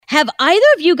Have either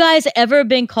of you guys ever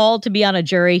been called to be on a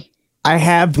jury? I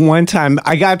have one time.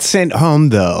 I got sent home,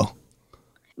 though.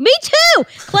 Me too.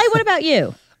 Clay, what about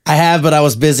you? I have, but I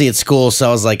was busy at school, so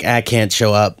I was like, I can't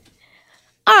show up.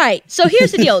 All right, so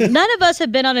here's the deal. None of us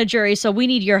have been on a jury, so we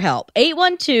need your help.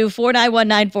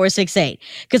 812-491-9468.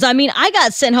 Because, I mean, I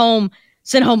got sent home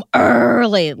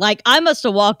early. Like, I must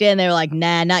have walked in there like,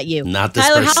 nah, not you. Not this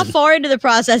Tyler, person. how far into the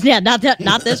process? Yeah, not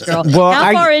this girl. Well,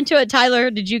 how far into it, Tyler,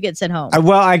 did you get sent home?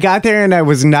 Well, I got there and I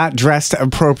was not dressed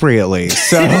appropriately.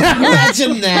 So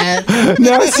Imagine that.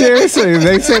 no, seriously,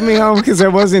 they sent me home because I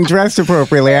wasn't dressed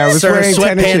appropriately. I was Sir, wearing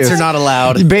tennis sweatpants shoes. are not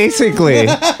allowed. Basically,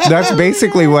 that's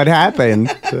basically what happened.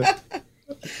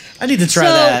 I need to try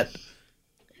So- that.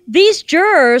 These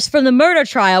jurors from the murder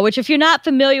trial, which if you're not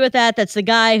familiar with that, that's the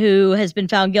guy who has been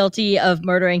found guilty of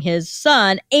murdering his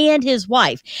son and his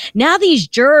wife. Now these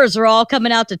jurors are all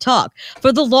coming out to talk.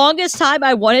 For the longest time,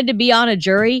 I wanted to be on a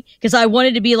jury because I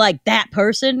wanted to be like that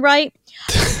person, right?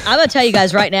 I'm going to tell you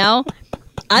guys right now,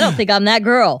 I don't think I'm that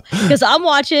girl because I'm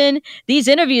watching these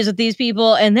interviews with these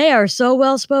people and they are so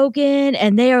well-spoken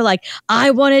and they are like,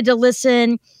 I wanted to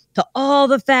listen to all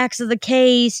the facts of the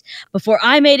case before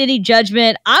I made any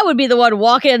judgment. I would be the one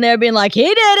walking in there being like, he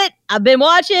did it. I've been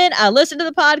watching. I listened to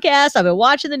the podcast. I've been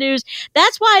watching the news.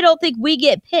 That's why I don't think we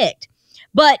get picked.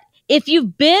 But if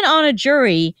you've been on a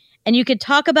jury and you could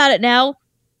talk about it now,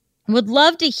 would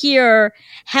love to hear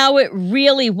how it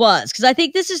really was. Because I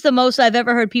think this is the most I've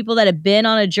ever heard people that have been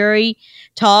on a jury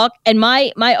talk. And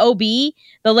my OB, the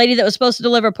lady that was supposed to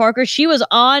deliver Parker, she was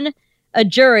on a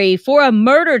jury for a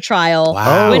murder trial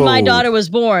when my daughter was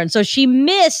born. So she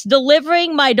missed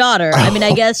delivering my daughter. I mean,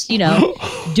 I guess,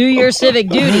 do your civic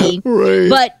duty. Right.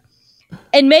 But,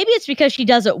 and maybe it's because she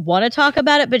doesn't want to talk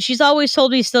about it, but she's always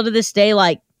told me still to this day,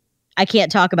 like, I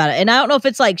can't talk about it. And I don't know if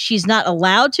it's like she's not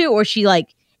allowed to or she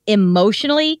like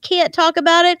emotionally can't talk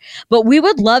about it, but we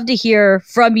would love to hear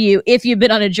from you if you've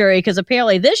been on a jury, because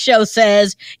apparently this show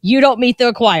says you don't meet the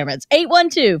requirements.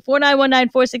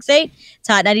 812-491-9468. It's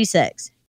Hot 96.